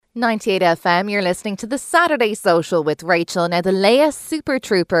98 FM, you're listening to the Saturday Social with Rachel. Now, the Leia Super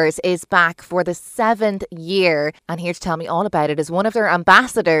Troopers is back for the 7th year, and here to tell me all about it is one of their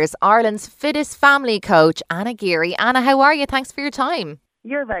ambassadors, Ireland's Fittest family coach, Anna Geary. Anna, how are you? Thanks for your time.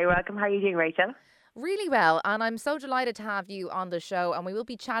 You're very welcome. How are you doing, Rachel? Really well, and I'm so delighted to have you on the show, and we will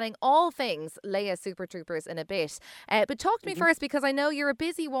be chatting all things Leia Super Troopers in a bit. But talk to me first, because I know you're a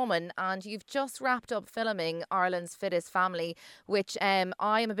busy woman and you've just wrapped up filming Ireland's Fittest Family, which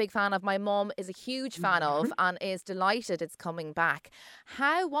I am a big fan of. My mum is a huge fan of and is delighted it's coming back.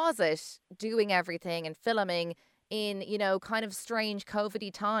 How was it doing everything and filming in, kind of strange COVID-y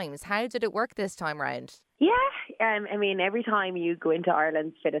times? How did it work this time round? Yeah, I mean, every time you go into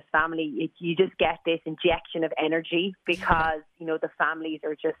Ireland's Fittest Family, you just get this injection of energy because, the families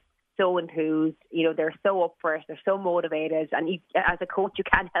are just so enthused. They're so up for it. They're so motivated. And as a coach, you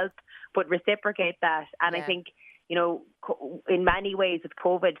can't help but reciprocate that. And I think, in many ways with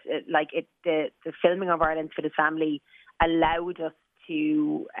COVID, the filming of Ireland's Fittest Family allowed us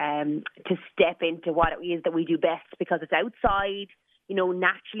to step into what it is that we do best, because it's outside.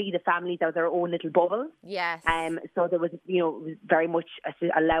 Naturally the families are their own little bubble. Yes. So there was, it was very much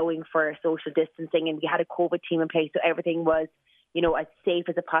allowing for social distancing, and we had a COVID team in place, so everything was, as safe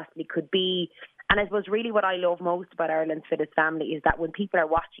as it possibly could be. And I suppose really what I love most about Ireland's Fittest Family is that when people are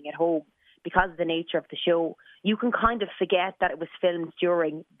watching at home, because of the nature of the show, you can kind of forget that it was filmed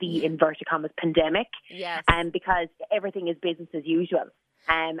during the inverted commas pandemic. Yes. Because everything is business as usual.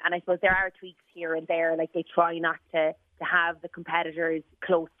 And I suppose there are tweaks here and there, like they try not to have the competitors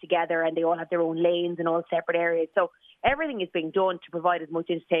close together, and they all have their own lanes and all separate areas. So everything is being done to provide as much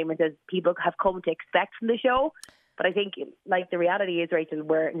entertainment as people have come to expect from the show. But I think, the reality is, Rachel,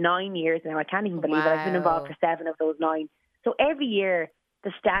 we're 9 years now. I can't even believe it. I've been involved for 7 of those 9. So every year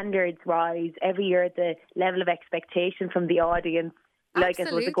the standards rise. Every year the level of expectation from the audience, I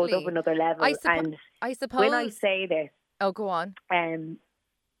suppose, it goes up another level. I suppose when I say this, oh, go on.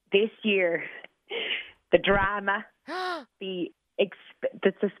 This year, the drama, the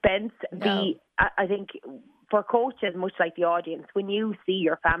suspense, I think for coaches, much like the audience, when you see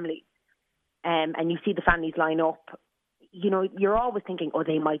your family and you see the families line up, you're always thinking,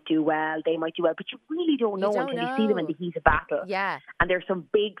 they might do well, but you really don't know until you see them in the heat of battle. Yeah. And there's some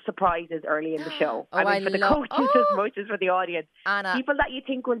big surprises early in the show. For the coaches as much as for the audience. Anna. People that you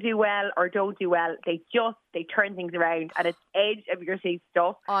think will do well or don't do well, they turn things around, and it's edge of your seat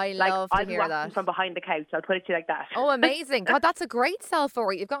stuff. I love to hear that. I'll be from behind the couch. I'll put it to you like that. Oh, amazing. God, that's a great sell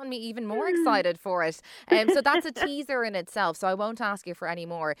for it. You've gotten me even more excited for it. So that's a teaser in itself, so I won't ask you for any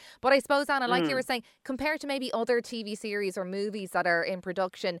more. But I suppose, Anna, like you were saying, compared to maybe other TV series or movies that are in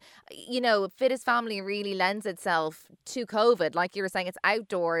production, Fittest Family really lends itself to COVID. Like you were saying, it's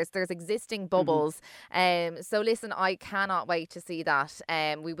outdoors, there's existing bubbles. So listen, I cannot wait to see that.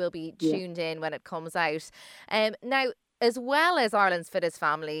 We will be tuned in when it comes out. Now, as well as Ireland's Fittest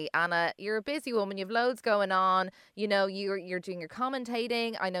Family, Anna, you're a busy woman. You have loads going on. You're doing your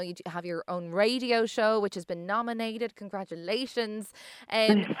commentating. I know you have your own radio show, which has been nominated. Congratulations.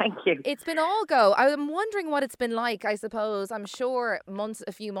 Thank you. It's been all go. I'm wondering what it's been like. I suppose, I'm sure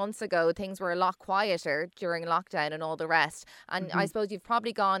a few months ago, things were a lot quieter during lockdown and all the rest. And I suppose you've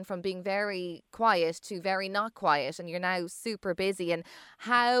probably gone from being very quiet to very not quiet, and you're now super busy. And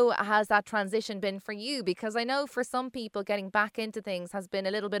how has that transition been for you? Because I know for some people, getting back into things has been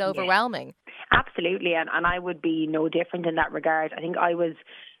a little bit overwhelming. Absolutely, and I would be no different in that regard. I think I was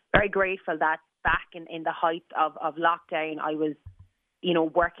very grateful that back in the height of lockdown, I was,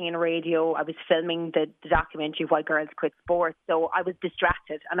 working in radio. I was filming the documentary Why Girls Quit Sports, so I was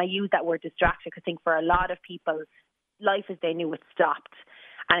distracted, and I use that word distracted because I think for a lot of people, life as they knew it stopped,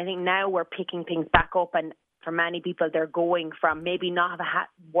 and I think now we're picking things back up. And for many people, they're going from maybe not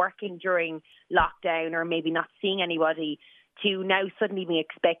working during lockdown or maybe not seeing anybody to now suddenly being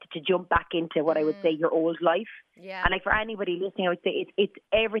expected to jump back into what I would say your old life. Yeah. And for anybody listening, I would say it's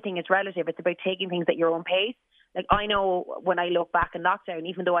everything is relative. It's about taking things at your own pace. I know when I look back in lockdown,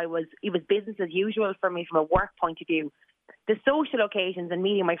 even though it was business as usual for me from a work point of view, the social occasions and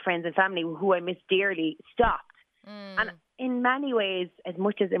meeting my friends and family who I miss dearly stopped. And in many ways, as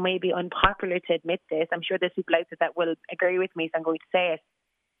much as it may be unpopular to admit this, I'm sure there's people out there that will agree with me, so I'm going to say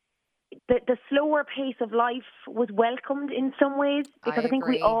it. The slower pace of life was welcomed in some ways, because I think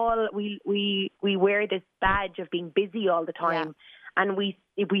we all we wear this badge of being busy all the time, and we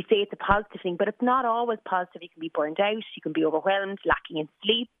say it's a positive thing, but it's not always positive. You can be burnt out, you can be overwhelmed, lacking in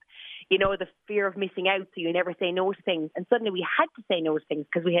sleep. The fear of missing out, so you never say no to things. And suddenly we had to say no to things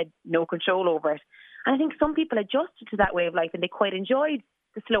because we had no control over it. And I think some people adjusted to that way of life and they quite enjoyed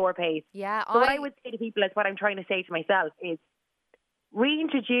the slower pace. Yeah. So what I would say to people is what I'm trying to say to myself is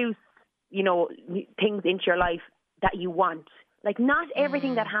reintroduce, things into your life that you want. Like, not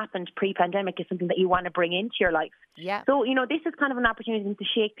everything that happened pre-pandemic is something that you want to bring into your life. Yeah. So, this is kind of an opportunity to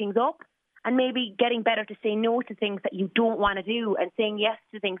shake things up and maybe getting better to say no to things that you don't want to do and saying yes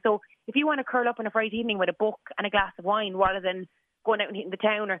to things. So if you want to curl up on a Friday evening with a book and a glass of wine rather than going out and hitting the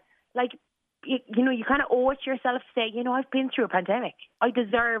town, or like, you kind of owe it to yourself to say, I've been through a pandemic. I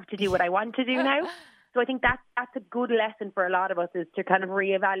deserve to do what I want to do now. So I think that's a good lesson for a lot of us, is to kind of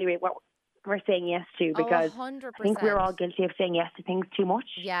reevaluate what we're saying yes to, because 100%. I think we're all guilty of saying yes to things too much.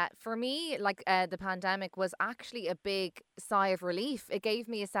 Yeah, for me, like the pandemic was actually a big sigh of relief. It gave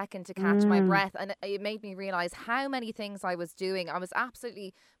me a second to catch my breath, and it made me realise how many things I was doing. I was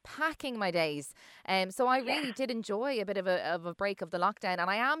absolutely packing my days. So I really did enjoy a bit of a break of the lockdown, and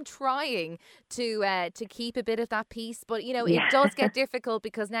I am trying to keep a bit of that peace. But it does get difficult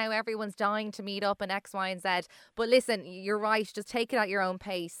because now everyone's dying to meet up and X, Y, and Z. But listen, you're right. Just take it at your own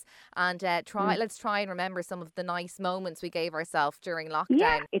pace and let's try and remember some of the nice moments we gave ourselves during lockdown.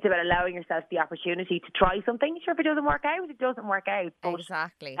 Yeah, it's about allowing yourself the opportunity to try something. Sure, if it doesn't work out, it doesn't work out. But,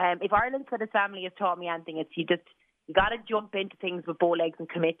 exactly. If Ireland's Fittest family has taught me anything, it's you got to jump into things with both legs and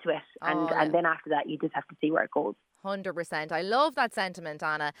commit to it. And then after that, you just have to see where it goes. 100%. I love that sentiment,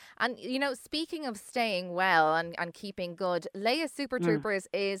 Anna. And, speaking of staying well and keeping good, Leia Super Troopers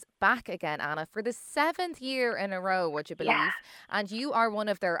is back again, Anna, for the 7th year in a row, would you believe? Yeah. And you are one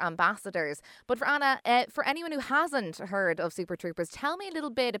of their ambassadors. But for Anna, for anyone who hasn't heard of Super Troopers, tell me a little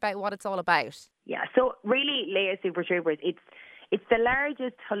bit about what it's all about. Yeah, so really, Leia Super Troopers, it's the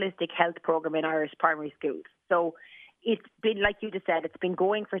largest holistic health program in Irish primary schools. So it's been, like you just said, it's been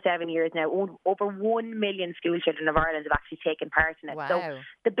going for 7 years now. Over 1 million school children of Ireland have actually taken part in it. Wow. So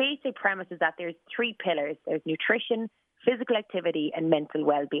the basic premise is that there's 3 pillars. There's nutrition, physical activity and mental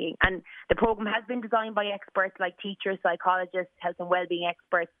well-being. And the program has been designed by experts like teachers, psychologists, health and well-being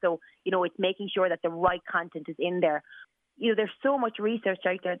experts. So, it's making sure that the right content is in there. There's so much research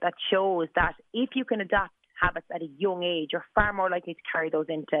out there that shows that if you can adopt habits at a young age, you're far more likely to carry those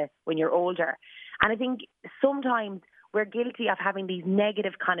into when you're older. And I think sometimes we're guilty of having these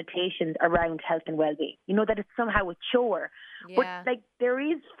negative connotations around health and well-being. That it's somehow a chore. Yeah. But there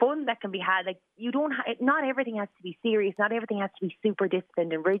is fun that can be had. Not everything has to be serious. Not everything has to be super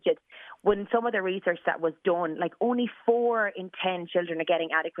disciplined and rigid. When some of the research that was done, only 4 in 10 children are getting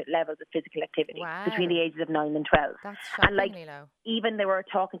adequate levels of physical activity between the ages of 9 and 12. That's shockingly low. Even they were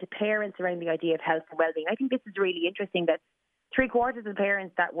talking to parents around the idea of health and well-being. I think this is really interesting that 3/4 of the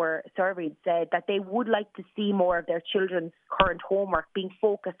parents that were surveyed said that they would like to see more of their children's current homework being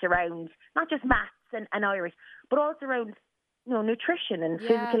focused around not just maths and Irish, but also around nutrition and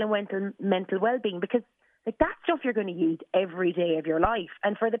physical and mental well-being, because that's stuff you're going to use every day of your life.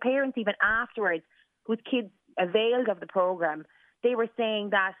 And for the parents even afterwards whose kids availed of the program, they were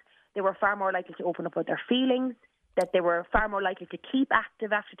saying that they were far more likely to open up about their feelings, that they were far more likely to keep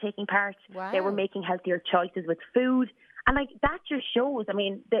active after taking part. Wow. They were making healthier choices with food. And that just shows,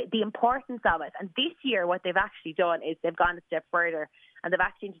 the importance of it. And this year, what they've actually done is they've gone a step further and they've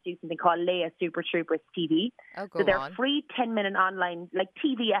actually introduced something called Leia Super Troopers TV. So they're free 10-minute online,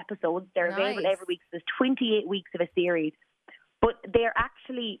 TV episodes. They're available every week. So there's 28 weeks of a series. But they're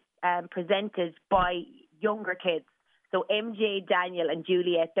actually presented by younger kids. So MJ, Daniel and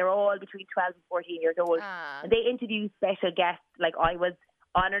Juliet, they're all between 12 and 14 years old. And they interview special guests, like I was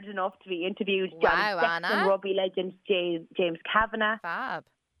honoured enough to be interviewed. Wow, John Sexton, rugby legend James Kavanagh. Fab.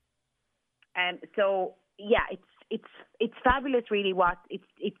 So yeah, it's fabulous, really, what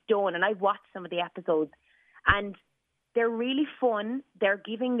it's done. And I've watched some of the episodes, and they're really fun. They're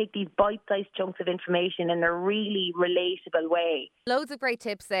giving these bite-sized chunks of information in a really relatable way. Loads of great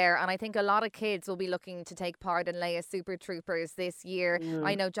tips there, and I think a lot of kids will be looking to take part in Leia Super Troopers this year.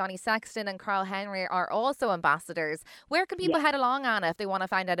 I know Johnny Sexton and Carl Henry are also ambassadors. Where can people head along, Anna, if they want to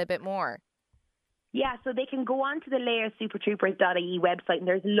find out a bit more? Yeah, so they can go on to the leiersupertroopers.ie website, and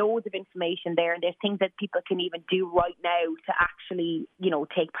there's loads of information there, and there's things that people can even do right now to actually,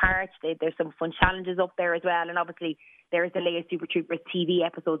 take part. There's some fun challenges up there as well, and obviously there's the Leia Super Troopers TV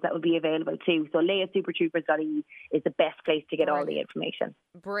episodes that will be available too. So leiersupertroopers.ie is the best place to get all the information.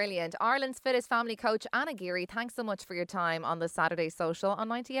 Brilliant. Ireland's Fittest family coach, Anna Geary, thanks so much for your time on the Saturday Social on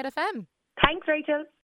 98 FM. Thanks, Rachel.